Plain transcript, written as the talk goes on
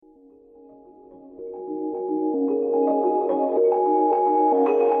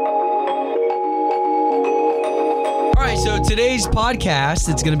today's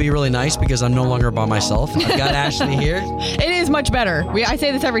podcast, it's going to be really nice because I'm no longer by myself. I've got Ashley here. It is much better. I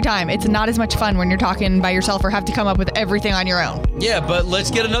say this every time. It's not as much fun when you're talking by yourself or have to come up with everything on your own. Yeah, but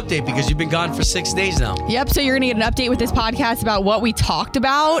let's get an update because you've been gone for 6 days now. Yep, so you're going to get an update with this podcast about what we talked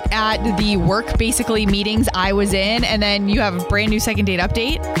about at the work, basically, meetings I was in, and then you have a brand new second date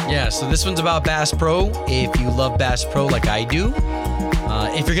update. Yeah, so this one's about Bass Pro. If you love Bass Pro like I do,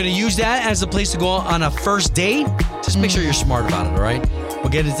 if you're going to use that as a place to go on a first date, just make sure you're smart about it, all right? We'll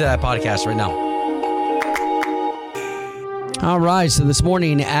get into that podcast right now. All right, so this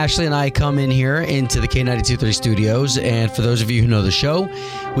morning, Ashley and I come in here into the K92.3 studios, and for those of you who know the show,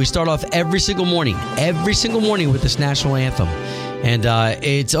 we start off every single morning with this national anthem. And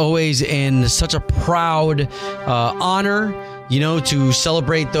it's always in such a proud honor, to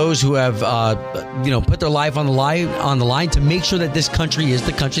celebrate those who have, put their life on the line to make sure that this country is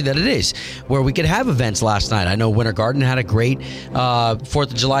the country that it is, where we could have events last night. I know Winter Garden had a great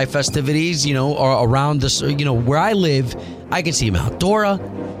 4th of July festivities, around this, where I live. I can see Mount Dora,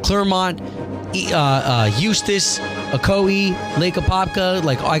 Claremont, Eustis, Ocoee, Lake Apopka.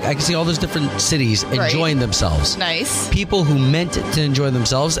 Like I can see all those different cities enjoying themselves. Nice. People who meant to enjoy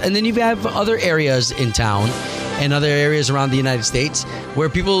themselves. And then you have other areas in town and other areas around the United States where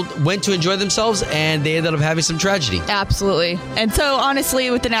people went to enjoy themselves and they ended up having some tragedy. Absolutely. And so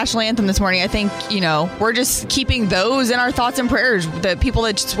honestly, with the national anthem this morning, I think, we're just keeping those in our thoughts and prayers. The people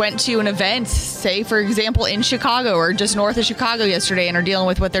that just went to an event, say, for example, in Chicago or just north of Chicago yesterday and are dealing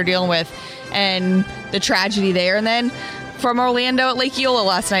with what they're dealing with and the tragedy there. And then from Orlando at Lake Eola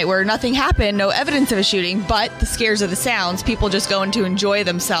last night where nothing happened, no evidence of a shooting, but the scares of the sounds, people just going to enjoy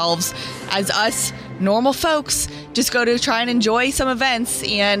themselves as us normal folks just go to try and enjoy some events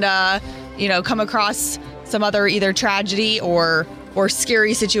and, come across some other either tragedy or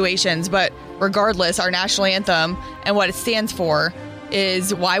scary situations. But regardless, our national anthem and what it stands for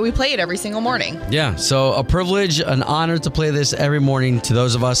is why we play it every single morning. Yeah, so a privilege, an honor to play this every morning to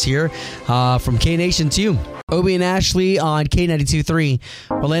those of us here from K-Nation to you. Obie and Ashley on K92.3,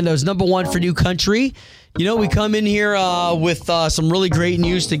 Orlando's number one for new country. We come in here with some really great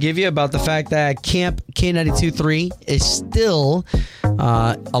news to give you about the fact that Camp K92.3 is still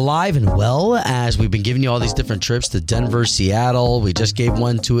alive and well, as we've been giving you all these different trips to Denver, Seattle. We just gave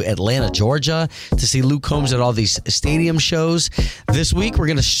one to Atlanta, Georgia, to see Luke Combs at all these stadium shows. This week we're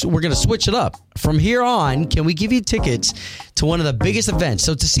gonna switch it up. From here on, can we give you tickets to one of the biggest events?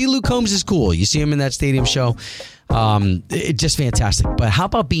 So to see Luke Combs is cool. You see him in that stadium show. It's just fantastic. But how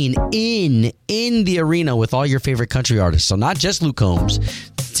about being in the arena with all your favorite country artists? So not just Luke Combs,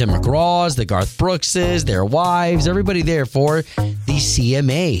 Tim McGraw's, the Garth Brookses, their wives, everybody there for the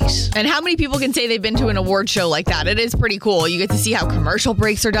CMAs. And how many people can say they've been to an award show like that? It is pretty cool. You get to see how commercial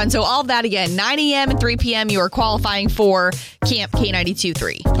breaks are done. So all of that again, 9 a.m. and 3 p.m. you are qualifying for Camp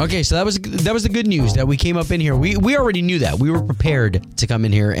K92.3. Okay, so that was the good news that we came up in here. We already knew that. We were prepared to come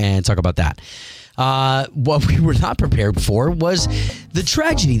in here and talk about that. What we were not prepared for was the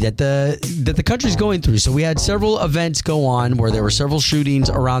tragedy that the country's going through. So we had several events go on where there were several shootings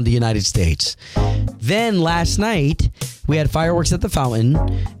around the United States. Then last night we had fireworks at the fountain,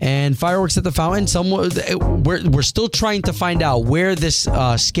 and fireworks at the fountain. We're still trying to find out where this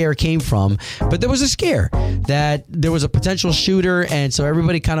scare came from, but there was a scare that there was a potential shooter, and so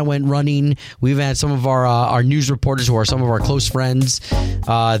everybody kind of went running. We've had some of our news reporters who are some of our close friends.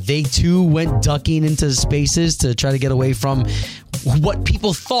 They too went ducking into spaces to try to get away from what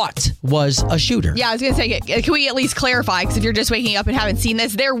people thought was a shooter. Yeah, I was going to say, can we at least clarify? Because if you're just waking up and haven't seen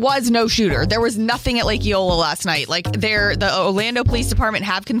this, there was no shooter. There was nothing at Lake Eola last night. The Orlando Police Department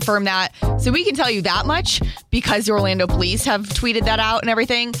have confirmed that. So we can tell you that much because the Orlando Police have tweeted that out and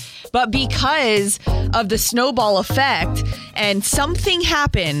everything. But because of the snowball effect and something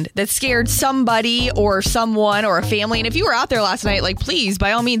happened that scared somebody or someone or a family. And if you were out there last night, please,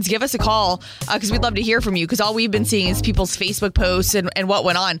 by all means, give us a call because we'd love to hear from you, because all we've been seeing is people's Facebook posts and what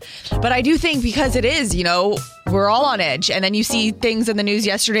went on. But I do think because it is, we're all on edge. And then you see things in the news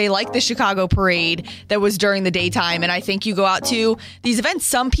yesterday, like the Chicago parade that was during the daytime. And I think you go out to these events,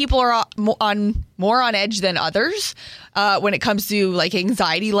 some people are more on edge than others when it comes to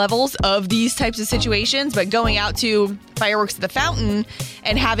anxiety levels of these types of situations. But going out to fireworks at the fountain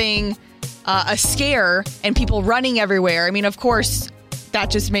and having a scare and people running everywhere, of course, that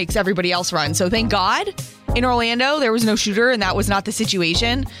just makes everybody else run. So thank God in Orlando there was no shooter and that was not the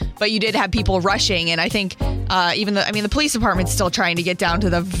situation. But you did have people rushing, and I think the police department's still trying to get down to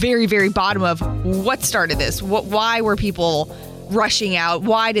the very, very bottom of what started this. Why were people rushing out?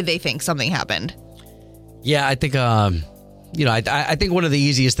 Why did they think something happened? Yeah, I think I think one of the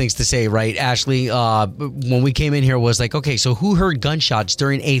easiest things to say, right, Ashley, when we came in here was like, okay, so who heard gunshots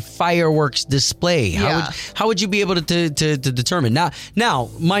during a fireworks display? Yeah. How would you be able to determine? Now,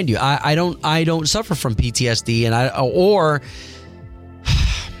 mind you, I don't suffer from PTSD, and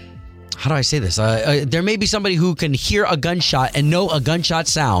how do I say this? There may be somebody who can hear a gunshot and know a gunshot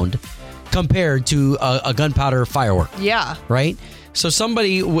sound compared to a gunpowder firework. Yeah. Right? So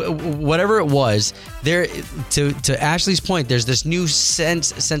somebody, whatever it was, there to Ashley's point, there's this new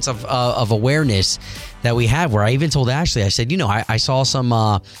sense of awareness that we have. Where I even told Ashley, I said, I saw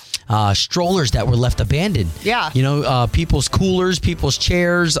some strollers that were left abandoned. Yeah. People's coolers, people's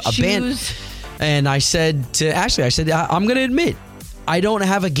chairs, abandoned. And I said to Ashley, I'm going to admit, I don't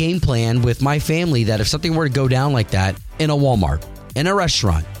have a game plan with my family that if something were to go down like that in a Walmart, in a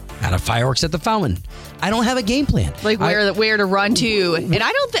restaurant, at a fireworks at the fountain, I don't have a game plan. Like where to run to. And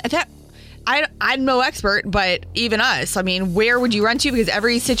I don't think I'm no expert, but even us, I mean, where would you run to? Because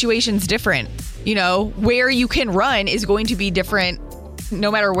every situation's different. Where you can run is going to be different no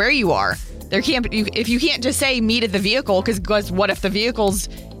matter where you are. There can't be, if you can't just say meet at the vehicle, because what if the vehicle's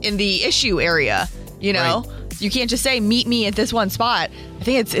in the issue area? Right. You can't just say meet me at this one spot. I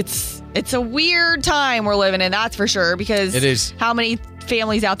think it's a weird time we're living in, that's for sure, because it is. How many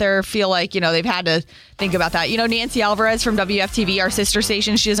families out there feel like, they've had to think about that. Nancy Alvarez from WFTV, our sister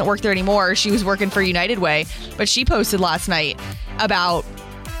station, she doesn't work there anymore. She was working for United Way, but she posted last night about,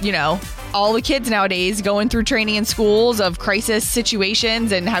 all the kids nowadays going through training in schools of crisis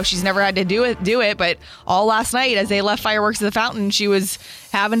situations and how she's never had to do it. But all last night, as they left fireworks at the fountain, she was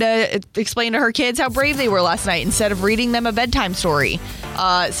having to explain to her kids how brave they were last night instead of reading them a bedtime story.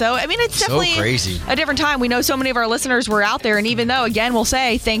 So, I mean, it's definitely crazy. A different time. We know so many of our listeners were out there. And even though, again, we'll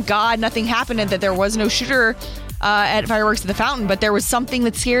say, thank God nothing happened and that there was no shooter at fireworks at the fountain, but there was something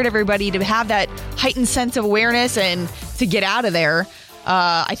that scared everybody to have that heightened sense of awareness and to get out of there.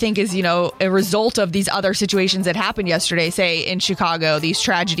 I think is, a result of these other situations that happened yesterday, say in Chicago, these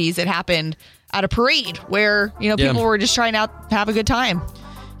tragedies that happened at a parade where, people were just trying to have a good time.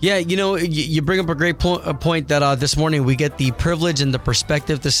 Yeah, you bring up a great point that this morning we get the privilege and the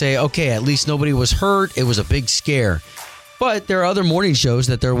perspective to say, okay, at least nobody was hurt. It was a big scare. But there are other morning shows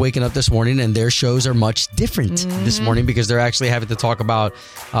that they're waking up this morning and their shows are much different this morning because they're actually having to talk about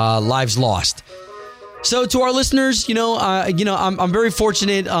lives lost. So to our listeners, I'm very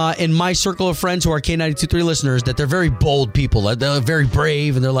fortunate in my circle of friends who are K92.3 listeners that they're very bold people. They're very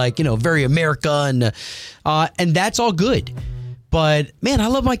brave and they're like, very America and that's all good. But man, I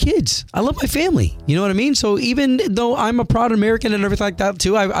love my kids. I love my family. You know what I mean? So even though I'm a proud American and everything like that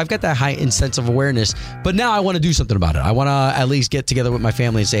too, I've got that heightened sense of awareness. But now I want to do something about it. I want to at least get together with my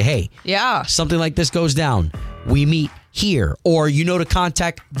family and say, hey, something like this goes down. We meet here, or to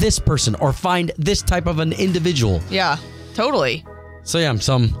contact this person or find this type of an individual. Yeah, totally. So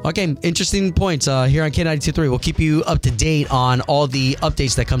interesting points here on K92.3. We'll keep you up to date on all the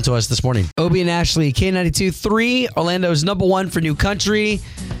updates that come to us this morning. Obie and Ashley, K92.3, Orlando's #1 for new country.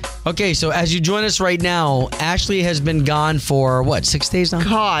 Okay, so as you join us right now, Ashley has been gone for, 6 days now?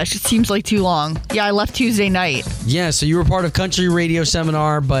 Gosh, it seems like too long. Yeah, I left Tuesday night. Yeah, so you were part of Country Radio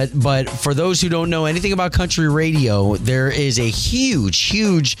Seminar, but for those who don't know anything about country radio, there is a huge,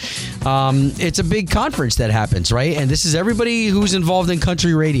 it's a big conference that happens, right? And this is everybody who's involved in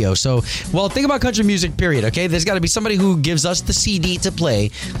country radio. So, think about country music, period, okay? There's got to be somebody who gives us the CD to play.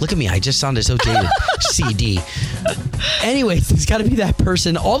 Look at me, I just sounded so dated. CD. Anyway, there's got to be that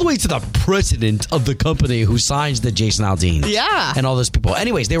person all the way to the president of the company who signs the Jason Aldean. Yeah. And all those people.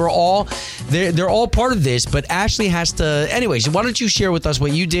 Anyways, they're all part of this, but Ashley has to. Anyways, why don't you share with us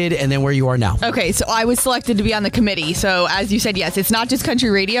what you did and then where you are now? Okay, so I was selected to be on the committee. So as you said, yes, it's not just country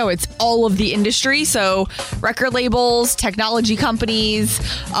radio, it's all of the industry. So record labels, technology companies,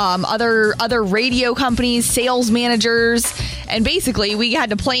 other radio companies, sales managers, and basically we had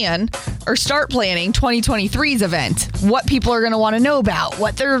to start planning 2023's event. What people are going to want to know about,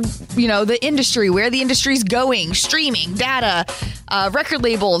 what they're, the industry, where the industry's going, streaming, data, record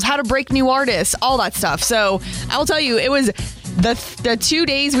labels, how to break new artists, all that stuff. So I will tell you, it was the 2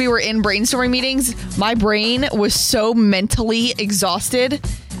 days we were in brainstorming meetings, my brain was so mentally exhausted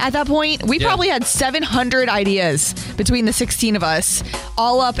at that point. We probably had 700 ideas between the 16 of us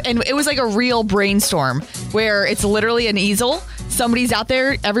all up. And it was like a real brainstorm where it's literally an easel. Somebody's out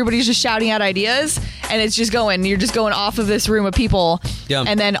there, everybody's just shouting out ideas, and it's just you're just going off of this room of people. Yeah.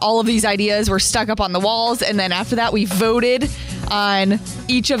 And then all of these ideas were stuck up on the walls. And then after that, we voted on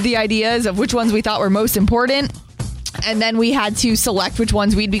each of the ideas of which ones we thought were most important. And then we had to select which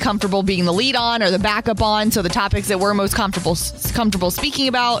ones we'd be comfortable being the lead on or the backup on. So the topics that we're most comfortable speaking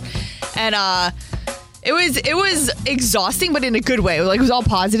about. And It was exhausting, but in a good way. Like, it was all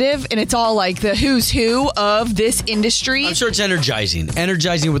positive, and it's all like the who's who of this industry. I'm sure it's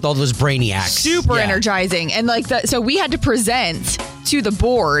energizing with all those brainiacs. Super energizing. And like so we had to present to the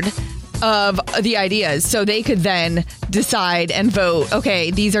board of the ideas so they could then decide and vote,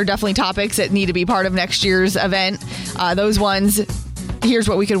 okay, these are definitely topics that need to be part of next year's event. Those ones, here's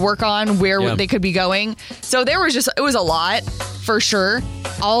what we could work on, where they could be going. So it was a lot for sure.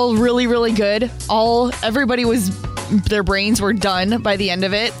 All really, really good. Everybody their brains were done by the end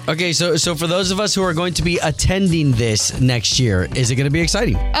of it. Okay, so for those of us who are going to be attending this next year, is it going to be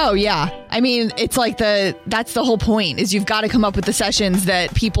exciting? Oh, yeah. I mean, it's like that's the whole point, is you've got to come up with the sessions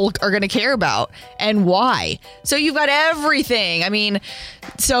that people are going to care about and why. So you've got everything. I mean,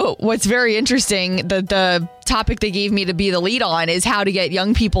 so what's very interesting, the topic they gave me to be the lead on is how to get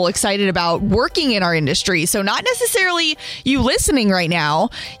young people excited about working in our industry. So not necessarily you listening right now.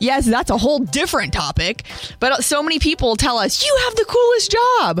 Yes, that's a whole different topic. But so many people tell us, you have the coolest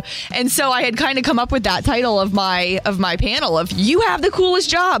job. And so I had kind of come up with that title of my panel of, you have the coolest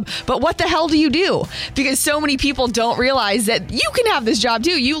job, but what the hell do you do? Because so many people don't realize that you can have this job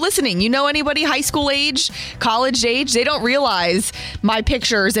too. You listening, you know anybody high school age, college age, they don't realize my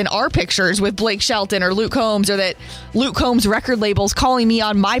pictures and our pictures with Blake Shelton or Luke Combs, or that Luke Combs record labels calling me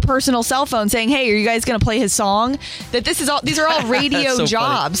on my personal cell phone saying, hey, are you guys going to play his song? That these are all radio so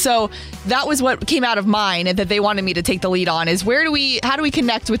jobs. Funny. So that was what came out of mine, and that they wanted me to take the lead on, is how do we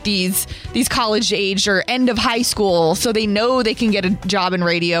connect with these college age or end of high school so they know they can get a job in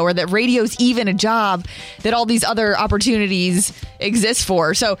radio, or that radio's even a job that all these other opportunities exist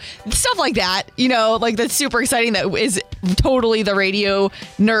for. So stuff like that, like that's super exciting. That is totally the radio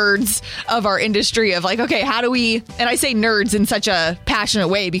nerds of our industry of like, okay, how do we, and I say nerds in such a passionate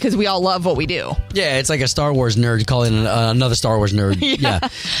way because we all love what we do. Yeah, it's like a Star Wars nerd calling another Star Wars nerd. Yeah.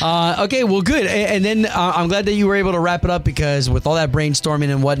 Okay, well, good. And then I'm glad that you were able to wrap it up, because with all that brainstorming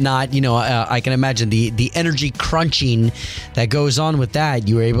and whatnot, I can imagine the energy crunching that goes on with that.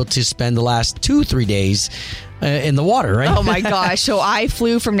 You were able to spend the last 2-3 days in the water, right? Oh my gosh. So I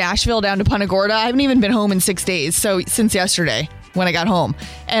flew from Nashville down to Punta Gorda. I haven't even been home in 6 days. So since yesterday when I got home,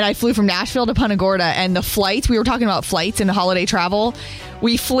 and I flew from Nashville to Punta Gorda, and the flights, we were talking about flights and holiday travel.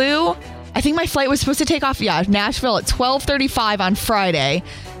 We flew, I think my flight was supposed to take off, Nashville at 12:35 on Friday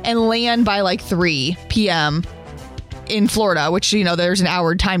and land by like 3 p.m. in Florida, which, there's an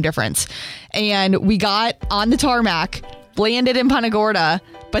hour time difference. And we got on the tarmac, landed in Punta Gorda,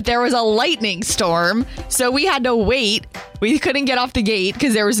 but there was a lightning storm, so we had to wait. We couldn't get off the gate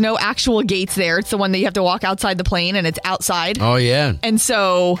because there was no actual gates there. It's the one that you have to walk outside the plane, and it's outside. Oh, yeah. And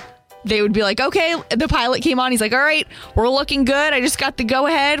so they would be like, okay, the pilot came on. He's like, all right, we're looking good. I just got the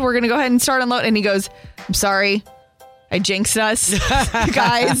go-ahead. We're going to go ahead and start unloading. And he goes, I'm sorry, I jinxed us.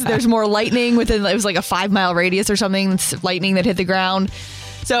 Guys, there's more lightning within, it was like a 5-mile radius or something. It's lightning that hit the ground.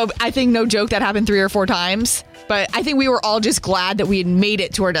 So I think, no joke, that happened 3 or 4 times. But I think we were all just glad that we had made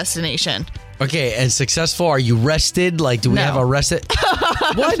it to our destination. Okay, and successful. Are you rested? Like, do we have arrested?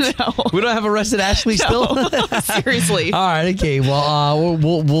 What? No. We don't have arrested Ashley still? Seriously. All right, okay. Well,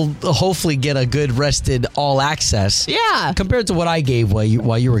 we'll hopefully get a good rested all access. Yeah. Compared to what I gave while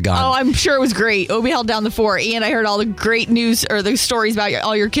you were gone. Oh, I'm sure it was great. Obi held down the fort, and I heard all the great news or the stories about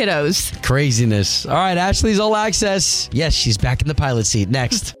all your kiddos. Craziness. All right, Ashley's all access. Yes, she's back in the pilot seat.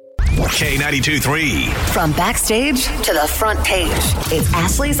 Next. K92.3. From backstage to the front page, it's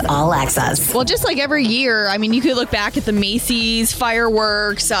Ashley's All Access. Well, just like every year, I mean, you could look back at the Macy's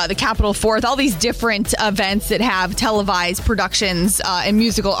fireworks, the Capitol Fourth, all these different events that have televised productions and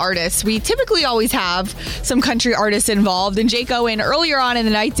musical artists. We typically always have some country artists involved. And Jake Owen, earlier on in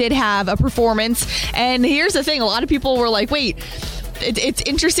the night, did have a performance. And here's the thing. A lot of people were like, wait, it's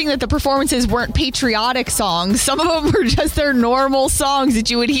interesting that the performances weren't patriotic songs. Some of them were just their normal songs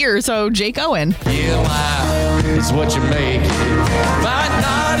that you would hear. So Jake Owen. Yeah, life is what you make. Might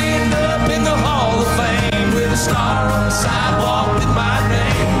not end up in the Hall of Fame with a star on the sidewalk with my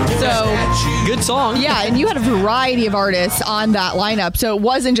name. So good song. Yeah, and you had a variety of artists on that lineup. So it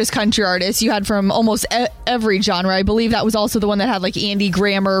wasn't just country artists. You had from almost every genre. I believe that was also the one that had like Andy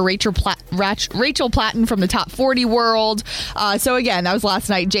Grammer, Rachel Platten from the Top 40 world. So again, that was last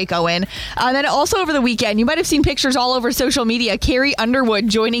night, Jake Owen. And then also over the weekend, you might have seen pictures all over social media. Carrie Underwood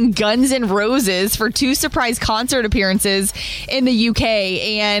joining Guns N' Roses for 2 surprise concert appearances in the UK.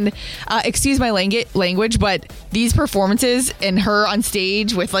 And excuse my language, but these performances and her on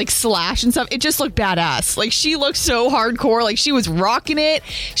stage with like Slash and stuff, it just looked badass. Like, she looked so hardcore. Like, she was rocking it.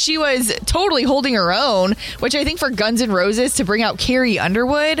 She was totally holding her own, which I think for Guns N' Roses to bring out Carrie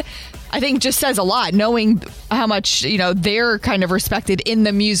Underwood, I think just says a lot, knowing how much, they're kind of respected in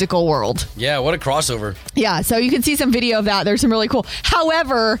the musical world. Yeah, what a crossover. Yeah, so you can see some video of that. There's some really cool.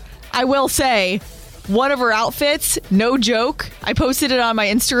 However, I will say, one of her outfits, no joke, I posted it on my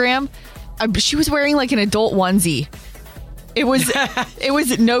Instagram. She was wearing like an adult onesie. It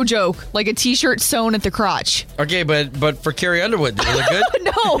was no joke, like a t-shirt sewn at the crotch. Okay, but for Carrie Underwood, did it look good?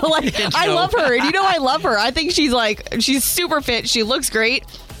 No, I love her. And I love her. I think she's super fit. She looks great.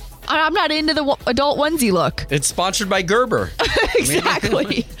 I'm not into the adult onesie look. It's sponsored by Gerber.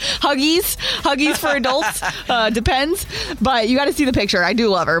 Exactly. Huggies for adults. Depends. But you got to see the picture. I do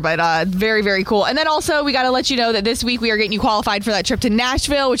love her, but very, very cool. And then also, we got to let you know that this week we are getting you qualified for that trip to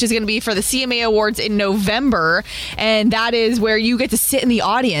Nashville, which is going to be for the CMA Awards in November. And that is where you get to sit in the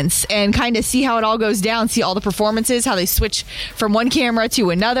audience and kind of see how it all goes down, see all the performances, how they switch from one camera to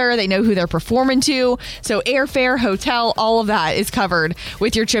another. They know who they're performing to. So airfare, hotel, all of that is covered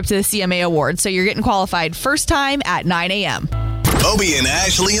with your trip to the CMA Awards. So you're getting qualified first time at 9 a.m. Obie and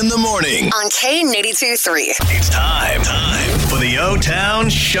Ashley in the morning. On K82.3. It's time for the O-Town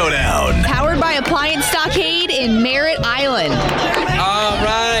Showdown. Powered by Appliance Stockade in Merritt Island. All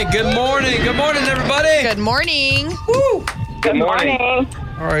right. Good morning. Good morning, everybody. Good morning. Woo. Good morning.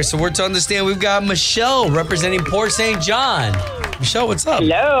 All right. So we're to understand we've got Michelle representing Port St. John. Michelle, what's up?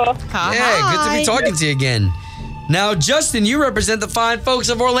 Hello. Yeah, good to be talking to you again. Now, Justin, you represent the fine folks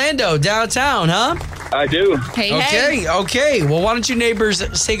of Orlando, downtown, huh? I do. Hey. Okay. Well, why don't you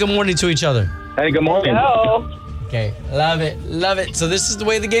neighbors say good morning to each other? Hey, good morning. Hello. Okay, love it. So this is the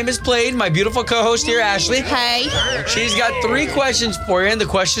way the game is played. My beautiful co-host here, Ashley. Hey. She's got 3 questions for you, and the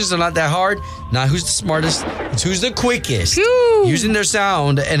questions are not that hard. Not who's the smartest, it's who's the quickest. Woo. Using their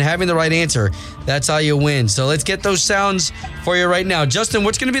sound and having the right answer, that's how you win. So let's get those sounds for you right now. Justin,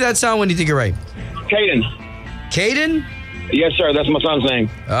 what's going to be that sound when you think you're right? Caden? Yes, sir. That's my son's name.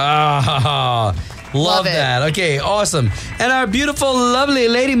 Ah, love it. that. Okay, awesome. And our beautiful, lovely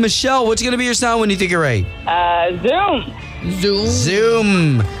lady, Michelle, what's going to be your sound when you think you're right? Zoom.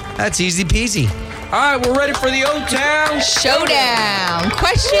 Zoom. That's easy peasy. All right, we're ready for the O-Town Showdown.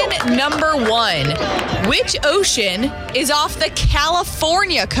 Question number 1. Which ocean is off the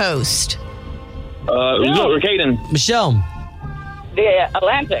California coast? Caden. Michelle. The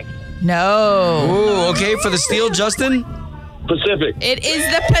Atlantic. No. Ooh, okay, for the steal, Justin. Pacific. It is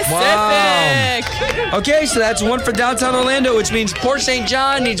the Pacific. Wow. Okay, so that's 1 for downtown Orlando, which means Port St.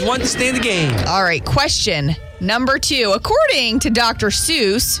 John needs 1 to stay in the game. All right, question number 2. According to Dr.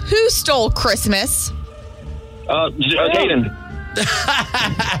 Seuss, who stole Christmas? Caden.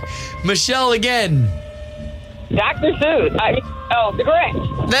 Michelle again. Dr. Seuss. The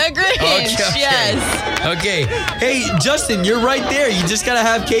Grinch. The Grinch, Okay. yes. Okay. Hey, Justin, you're right there. You just got to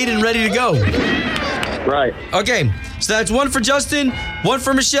have Caden ready to go. Right. Okay, so that's 1 for Justin, 1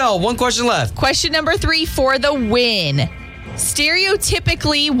 for Michelle. 1 question left. Question number 3 for the win.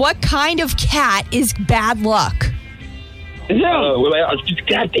 Stereotypically, what kind of cat is bad luck? Zoom.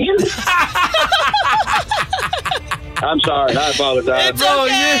 God damn it. I'm sorry. I apologize. It's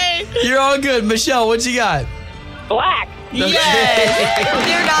okay. You're all good. Michelle, what you got? Black. Yes.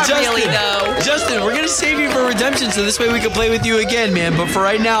 They're not really, though. Justin, we're going to save you for redemption so this way we can play with you again, man. But for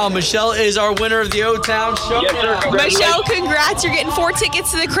right now, Michelle is our winner of the O-Town Showdown. Yes, sir. Congratulations. Michelle, congrats. You're getting 4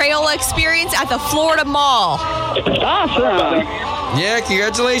 tickets to the Crayola Experience at the Florida Mall. Awesome. Yeah,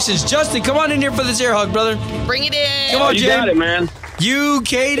 congratulations. Justin, come on in here for this air hug, brother. Bring it in. Come on, You Jim. got it, man. You,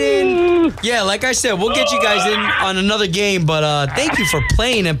 Caden. Yeah, like I said, we'll get you guys in on another game. But thank you for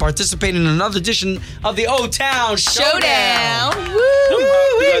playing and participating in another edition of the O-Town Showdown. Showdown.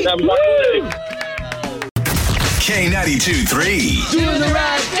 You guys have a wonderful day. K92.3. Do the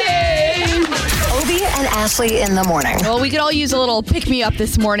right thing. Obie and Ashley in the morning. Well, we could all use a little pick-me-up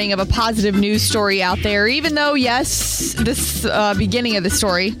this morning of a positive news story out there, even though, yes, this beginning of the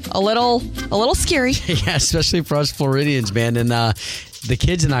story, a little scary. Yeah, especially for us Floridians, man. And the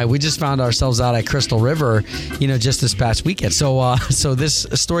kids and I, we just found ourselves out at Crystal River, just this past weekend. So this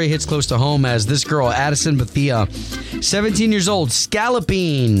story hits close to home as this girl, Addison Bethia, 17 years old,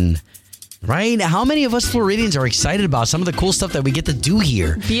 scalloping. Right? How many of us Floridians are excited about some of the cool stuff that we get to do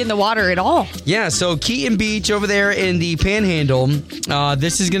here? Be in the water at all. Yeah, so Keaton Beach over there in the Panhandle.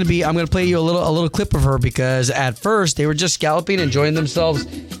 This is going to be, I'm going to play you a little clip of her because at first they were just scalloping, enjoying themselves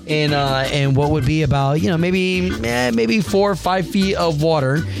in what would be about, maybe 4 or 5 feet of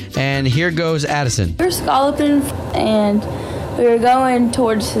water. And here goes Addison. We were scalloping and we were going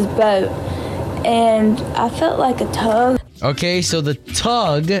towards his boat and I felt like a tug. Okay, so the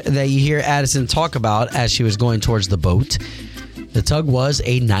tug that you hear Addison talk about as she was going towards the boat, The tug was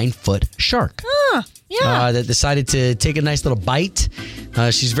a 9-foot shark. Yeah. That decided to take a nice little bite.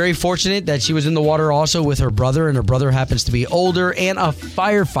 She's very fortunate that she was in the water also with her brother, and her brother happens to be older and a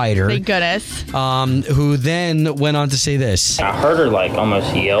firefighter. Thank goodness. Who then went on to say this. I heard her like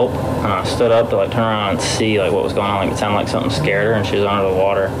almost yelp, and I stood up to like turn around and see like what was going on. Like it sounded like something scared her, and she was under the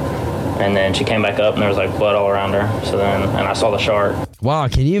water. And then she came back up, and there was like blood all around her. So then, and I saw the shark. Wow,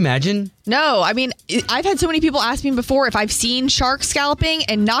 can you imagine? No, I mean, I've had so many people ask me before if I've seen sharks scalloping,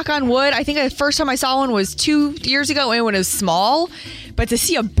 and knock on wood, I think the first time I saw one was 2 years ago, and when it was small. But to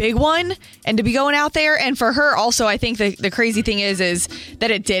see a big one and to be going out there, and for her also, I think the crazy thing is that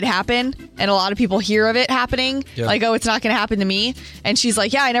it did happen, and a lot of people hear of it happening, like, oh, it's not going to happen to me. And she's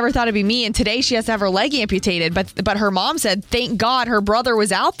like, yeah, I never thought it'd be me. And today she has to have her leg amputated. But her mom said, thank God her brother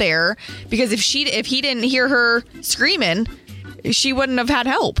was out there, because if he didn't hear her screaming, she wouldn't have had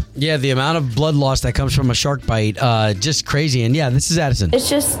help. Yeah, the amount of blood loss that comes from a shark bite, just crazy. And yeah, this is Addison. It's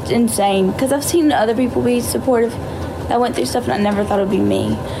just insane because I've seen other people be supportive that went through stuff, and I never thought it would be me.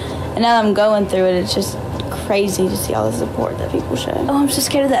 And now that I'm going through it, it's just crazy to see all the support that people show. Oh, I'm so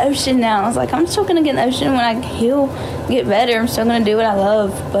scared of the ocean now. I was like, I'm still going to get in the ocean when I heal, get better. I'm still going to do what I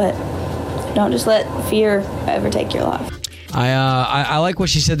love, but don't just let fear overtake your life. I like what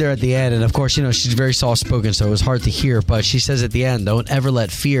she said there at the end, and of course, you know, she's very soft-spoken, so it was hard to hear, but she says at the end, don't ever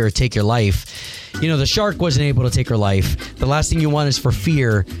let fear take your life. You know, the shark wasn't able to take her life. The last thing you want is for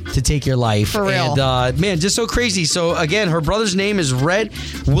fear to take your life. For real. And, man, just so crazy. So, again, her brother's name is Red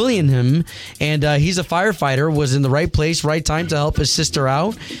Willingham, and he's a firefighter, was in the right place, right time to help his sister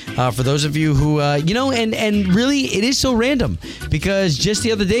out. For those of you who, you know, and really, it is so random, because just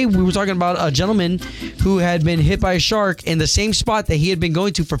the other day, we were talking about a gentleman who had been hit by a shark in the same spot that he had been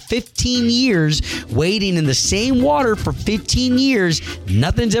going to for 15 years, wading in the same water for 15 years.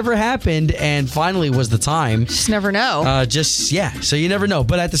 Nothing's ever happened, and finally was the time. Just never know. So you never know.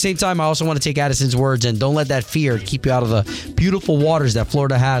 But at the same time, I also want to take Addison's words and don't let that fear keep you out of the beautiful waters that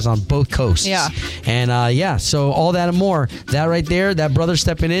Florida has on both coasts. Yeah. And so all that and more. That right there, that brother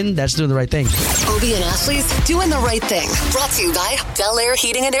stepping in, that's doing the right thing. Obie and Ashley's Doing the Right Thing. Brought to you by Bel Air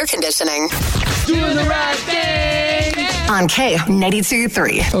Heating and Air Conditioning. Doing the right thing. On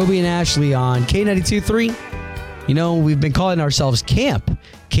K92.3. Obie and Ashley on K92.3. You know, we've been calling ourselves Camp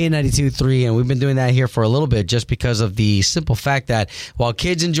K92.3, and we've been doing that here for a little bit just because of the simple fact that while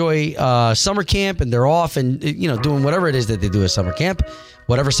kids enjoy summer camp and they're off and, you know, doing whatever it is that they do at summer camp,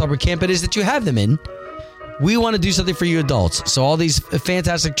 whatever summer camp it is that you have them in, we want to do something for you adults. So all these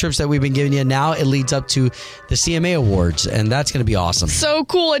fantastic trips that we've been giving you now, it leads up to the CMA Awards, and that's going to be awesome. So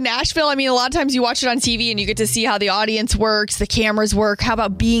cool in Nashville. I mean, a lot of times you watch it on TV and you get to see how the audience works, the cameras work. How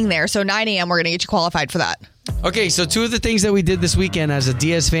about being there? So 9 a.m., we're going to get you qualified for that. Okay, so two of the things that we did this weekend as a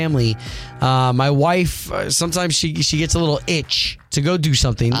Diaz family, my wife, sometimes she gets a little itch to go do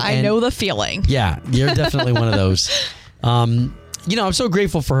something. I know the feeling. Yeah, you're definitely one of those. You know, I'm so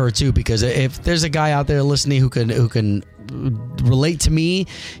grateful for her too, because if there's a guy out there listening who can relate to me,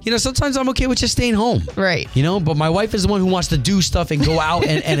 you know, sometimes I'm okay with just staying home. Right. You know, but my wife is the one who wants to do stuff and go out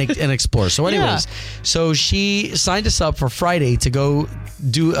and explore. So anyways, so she signed us up for Friday to go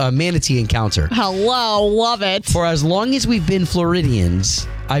do a manatee encounter. Hello, love it. For as long as we've been Floridians,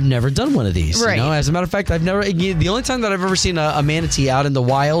 I've never done one of these. Right. You know? As a matter of fact, the only time that I've ever seen a manatee out in the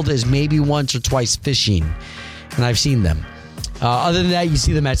wild is maybe once or twice fishing, and I've seen them. Other than that, you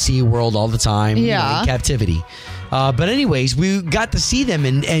see them at SeaWorld all the time, you know, in captivity. But anyways, we got to see them,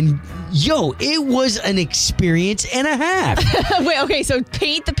 and yo, it was an experience and a half. Wait, okay, so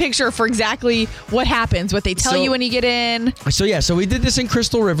paint the picture for exactly what happens, what they tell you when you get in. So we did this in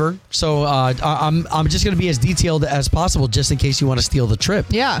Crystal River. So I'm just going to be as detailed as possible, just in case you want to steal the trip.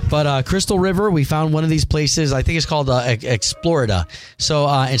 Yeah. But Crystal River, we found one of these places. I think it's called Explorida. So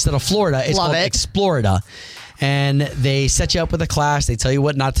instead of Florida, it's called Explorida. And they set you up with a class. They tell you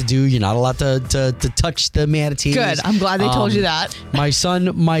what not to do. You're not allowed to touch the manatees. Good. I'm glad they told you that. My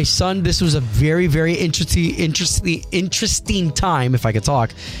son. This was a very, very interesting time, if I could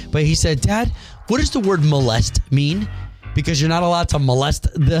talk. But he said, "Dad, what does the word molest mean? Because you're not allowed to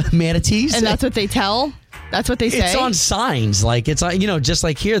molest the manatees." And that's what they tell. That's what they say? It's on signs. Like, it's, you know, just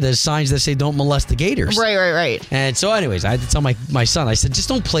like here, there's signs that say don't molest the gators. Right. And so anyways, I had to tell my son, I said, just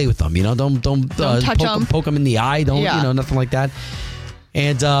don't play with them, you know, don't touch them. Poke them in the eye, you know, nothing like that.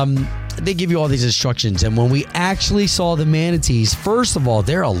 And they give you all these instructions. And when we actually saw the manatees, first of all,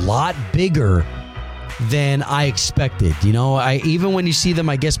 they're a lot bigger than I expected. You know, even when you see them,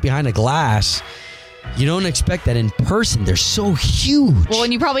 I guess, behind a glass, You don't expect that in person. They're so huge. Well,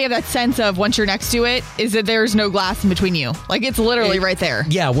 and you probably have that sense of once you're next to it, is that there's no glass in between you. Like it's literally right there.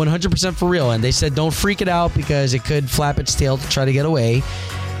 Yeah, 100% for real. And they said don't freak it out because it could flap its tail to try to get away.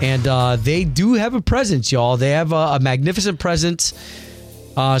 And they do have a presence, y'all. They have a magnificent presence.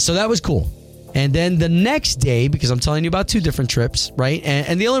 So that was cool. And then the next day, because I'm telling you about 2 different trips, right?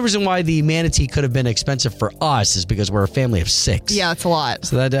 And the only reason why the manatee could have been expensive for us is because we're a family of 6. Yeah, it's a lot.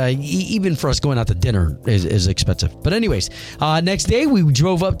 So that even for us going out to dinner is expensive. But anyways, next day we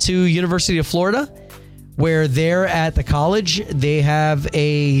drove up to University of Florida, where there at the college they have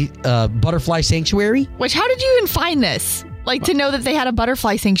a butterfly sanctuary. Which, how did you even find this? Like to know that they had a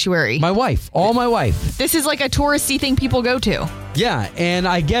butterfly sanctuary. My wife. This is like a touristy thing people go to. Yeah, and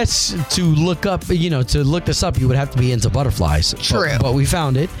I guess to look this up, you would have to be into butterflies. True. But we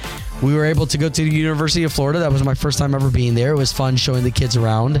found it. We were able to go to the University of Florida. That was my first time ever being there. It was fun showing the kids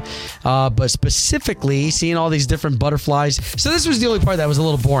around. But specifically, seeing all these different butterflies. So this was the only part that was a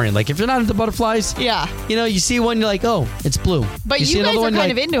little boring. Like, if you're not into butterflies, yeah, you see one, you're like, oh, it's blue. But you see guys another are one, kind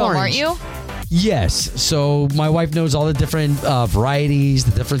like, of into them, aren't you? Yes. So my wife knows all the different varieties,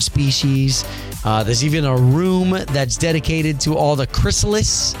 the different species. There's even a room that's dedicated to all the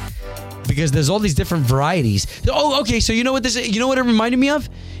chrysalis because there's all these different varieties. Oh, okay. So you know what it reminded me of?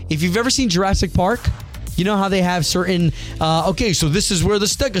 If you've ever seen Jurassic Park, you know how they have certain, so this is where the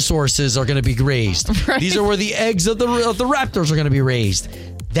stegosauruses are going to be raised. Right. These are where the eggs of the raptors are going to be raised.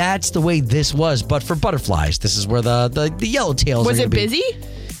 That's the way this was, but for butterflies. This is where the yellowtails Was are it busy?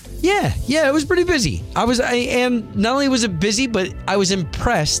 Yeah, it was pretty busy. And not only was it busy, but I was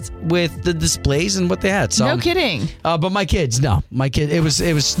impressed with the displays and what they had. So, no kidding. But my kids, it was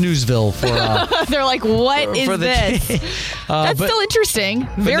Snoozeville for. They're like, what is this? That's still interesting.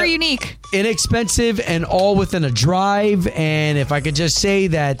 Very unique. Inexpensive and all within a drive. And if I could just say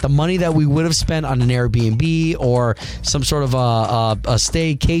that the money that we would have spent on an Airbnb or some sort of a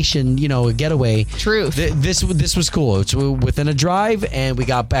staycation, a getaway. Truth. This was cool. It's within a drive, and we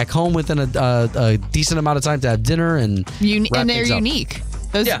got back home within a decent amount of time to have dinner and they're unique.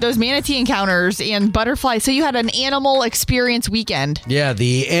 Those manatee encounters and butterflies. So you had an animal experience weekend. Yeah,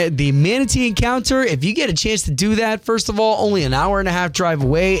 the manatee encounter. If you get a chance to do that, first of all, only an hour and a half drive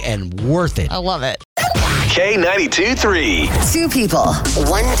away and worth it. I love it. K92.3. 2 people,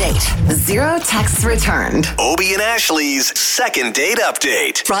 1 date, 0 texts returned. Obie and Ashley's second date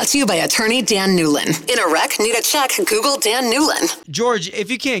update. Brought to you by attorney Dan Newlin. In a wreck, need a check, Google Dan Newlin. George, if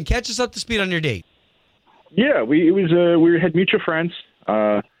you can, catch us up to speed on your date. Yeah, we had mutual friends.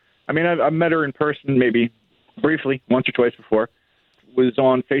 I've met her in person maybe briefly once or twice before. Was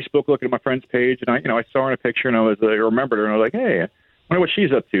on Facebook looking at my friend's page, and I saw her in a picture, and I remembered her, and I was like, hey, I wonder what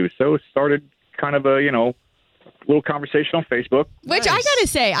she's up to. So started kind of a little conversation on Facebook. Which I gotta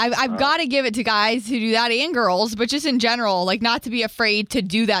say, I've got to give it to guys who do that and girls, but just in general, like not to be afraid to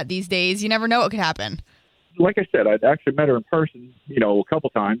do that these days. You never know what could happen. Like I said, I'd actually met her in person, a couple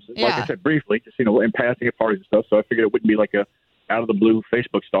times. Yeah. Like I said, briefly, just in passing at parties and stuff. So I figured it wouldn't be like a out of the blue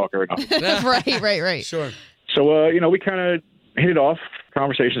Facebook stalker or nothing. Right. Sure. So we kind of hit it off,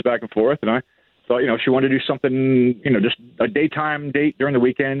 conversations back and forth, and I thought, she wanted to do something, just a daytime date during the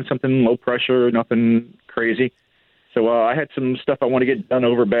weekend, something low pressure, nothing crazy. So I had some stuff I want to get done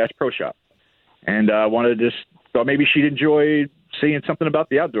over at Bass Pro Shop, and I wanted to thought maybe she'd enjoy seeing something about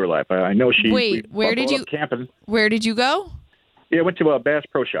the outdoor life. I know she. Wait, where did you camping? Where did you go? Yeah, I went to Bass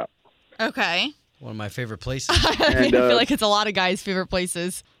Pro Shop. Okay. One of my favorite places. I feel like it's a lot of guys' favorite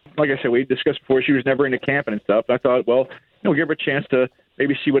places. Like I said, we discussed before, she was never into camping and stuff. I thought, well, give her a chance to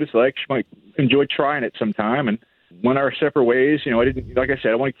maybe see what it's like. She might enjoy trying it sometime. And went our separate ways. I didn't, like I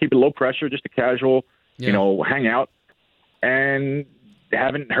said, I want to keep it low pressure, just a casual, hangout. And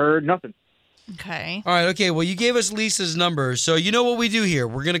haven't heard nothing. Okay. All right. Okay. Well, you gave us Lisa's number. So you know what we do here.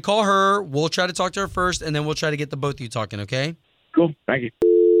 We're going to call her. We'll try to talk to her first, and then we'll try to get the both of you talking, okay? Cool. Thank you.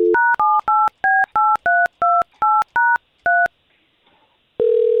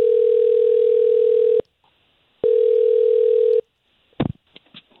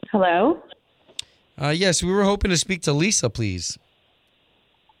 Hello? Yes, we were hoping to speak to Lisa, please.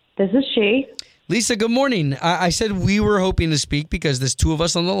 This is she. Lisa, good morning. I said we were hoping to speak because there's 2 of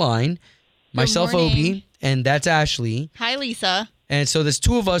us on the line. Myself, Obie, and that's Ashley. Hi, Lisa. And so there's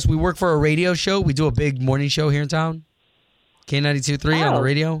 2 of us. We work for a radio show. We do a big morning show here in town. K92.3 on the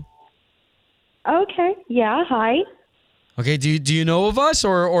radio. Okay. Yeah, hi. Okay, do you know of us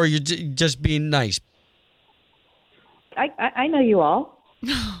or you're just being nice? I know you all.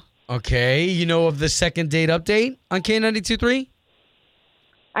 Okay, you know of the second date update on K92.3?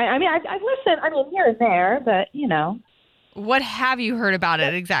 I've listened, here and there, but, What have you heard about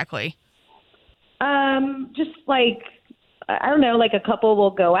it exactly? Just like, I don't know, like a couple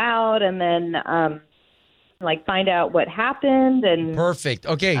will go out and then like find out what happened. And Perfect.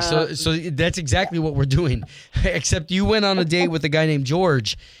 Okay, so that's exactly what we're doing. Except you went on a date with a guy named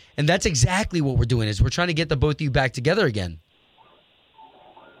George, and that's exactly what we're doing. Is we're trying to get the both of you back together again.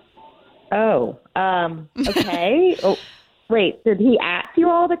 Oh, okay. Oh, wait, did he ask you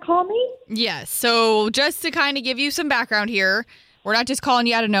all to call me? Yes. So just to kind of give you some background here, we're not just calling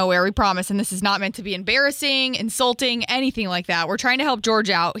you out of nowhere, we promise. And this is not meant to be embarrassing, insulting, anything like that. We're trying to help George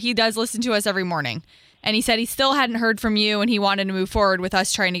out. He does listen to us every morning. And he said he still hadn't heard from you and he wanted to move forward with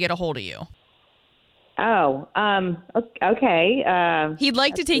us trying to get a hold of you. Oh, okay. He'd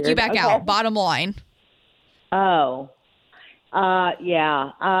like to take you weird. back Okay. out, bottom line. Oh,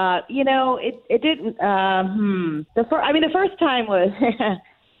 yeah. It didn't. The first time was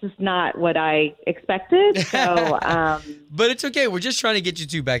just not what I expected. So, But it's okay. We're just trying to get you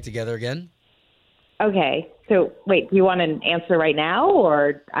two back together again. okay. So, wait. Do you want an answer right now,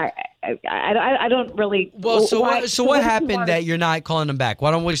 or I don't really. Well, so why- what do you happened want- that you're not calling them back?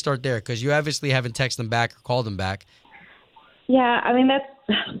 Why don't we start there? Because you obviously haven't texted them back or called them back. Yeah,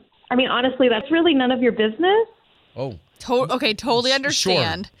 honestly, that's really none of your business. Oh. Okay, totally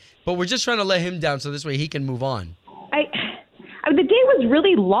understand. Sure. But we're just trying to let him down so this way he can move on. The day was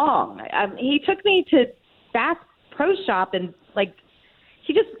really long. He took me to Bass Pro Shop and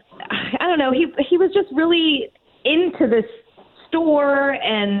he just, I don't know, he was just really into this store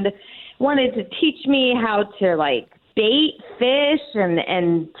and wanted to teach me how to bait fish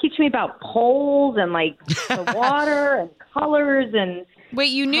and teach me about poles and the water and colors and.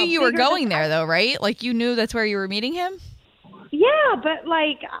 Wait, you knew you were going there though, right? Like you knew that's where you were meeting him? Yeah, but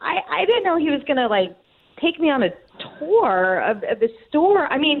I didn't know he was gonna take me on a tour of the store.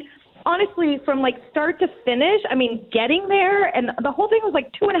 I mean, honestly, from start to finish, getting there and the whole thing was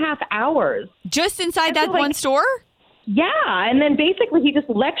 2.5 hours. Just inside that one store? Yeah, and then basically he just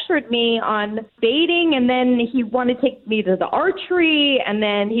lectured me on baiting, and then he wanted to take me to the archery, and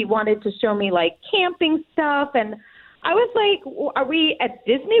then he wanted to show me camping stuff, and I was like, "Are we at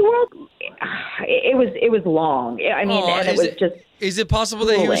Disney World?" It was long. And it was just. Is it possible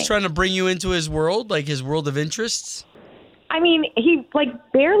that he was trying to bring you into his world, his world of interests? He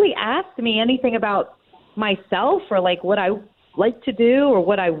barely asked me anything about myself or what I like to do or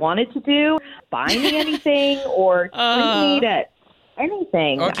what I wanted to do, buy me anything or treat me to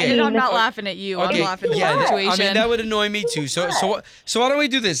anything. Okay. I'm not laughing at you. I'm laughing at the situation. That would annoy me too. So why don't we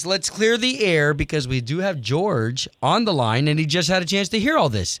do this? Let's clear the air because we do have George on the line and he just had a chance to hear all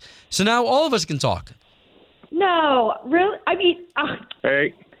this. So now all of us can talk. No, really?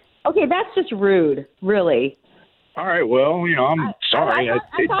 Hey. Okay, that's just rude, really. All right. Well, I'm sorry. I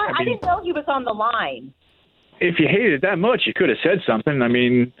didn't know he was on the line. If you hated it that much, you could have said something.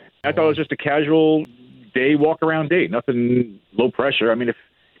 I thought it was just a casual day walk-around date. Nothing low pressure. If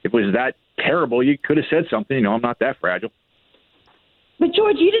it was that terrible, you could have said something. I'm not that fragile. But,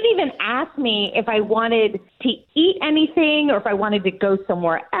 George, you didn't even ask me if I wanted to eat anything or if I wanted to go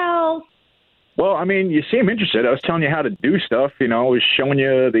somewhere else. Well, you seem interested. I was telling you how to do stuff. I was showing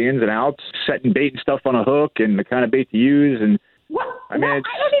you the ins and outs, setting bait and stuff on a hook and the kind of bait to use. And I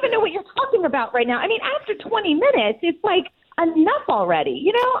don't even know what you're talking about right now. After 20 minutes, it's enough already.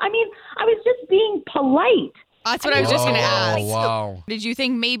 I was just being polite. That's what I was just going to ask. Wow. Did you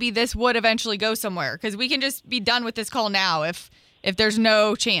think maybe this would eventually go somewhere? Because we can just be done with this call now if there's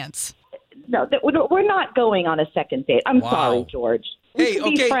no chance. No, we're not going on a second date. I'm sorry, George. We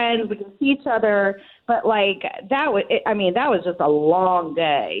can be friends. We can see each other. But that was just a long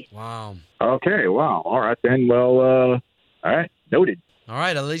day. Wow. Okay. Wow. All right then. Well, all right. Noted. All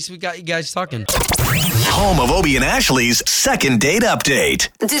right. At least we got you guys talking. Home of Obie and Ashley's second date update.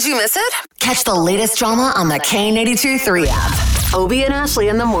 Did you miss it? Catch the latest drama on the K82-3 app. Obie and Ashley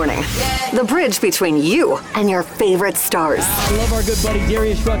in the morning. The bridge between you and your favorite stars. I love our good buddy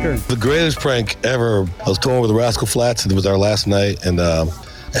Darius Rucker. The greatest prank ever. I was touring with the Rascal Flatts, and it was our last night, and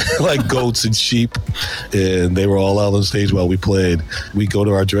goats and sheep, and they were all out on stage while we played. We go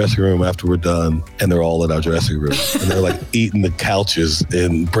to our dressing room after we're done, and they're all in our dressing room, and they're eating the couches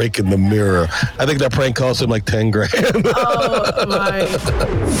and breaking the mirror. I think that prank cost them $10,000. Oh my!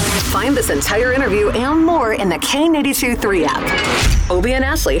 Find this entire interview and more in the K82-3 app. Obie and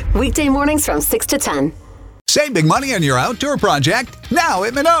Ashley, weekday mornings from 6 to 10. Save big money on your outdoor project now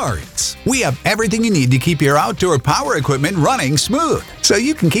at Menards. We have everything you need to keep your outdoor power equipment running smooth so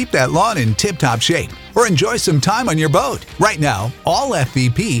you can keep that lawn in tip-top shape or enjoy some time on your boat. Right now, all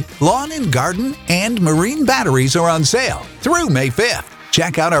FVP, lawn and garden, and marine batteries are on sale through May 5th.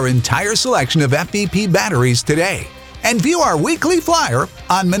 Check out our entire selection of FVP batteries today and view our weekly flyer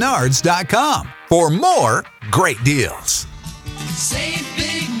on Menards.com. for more great deals. Save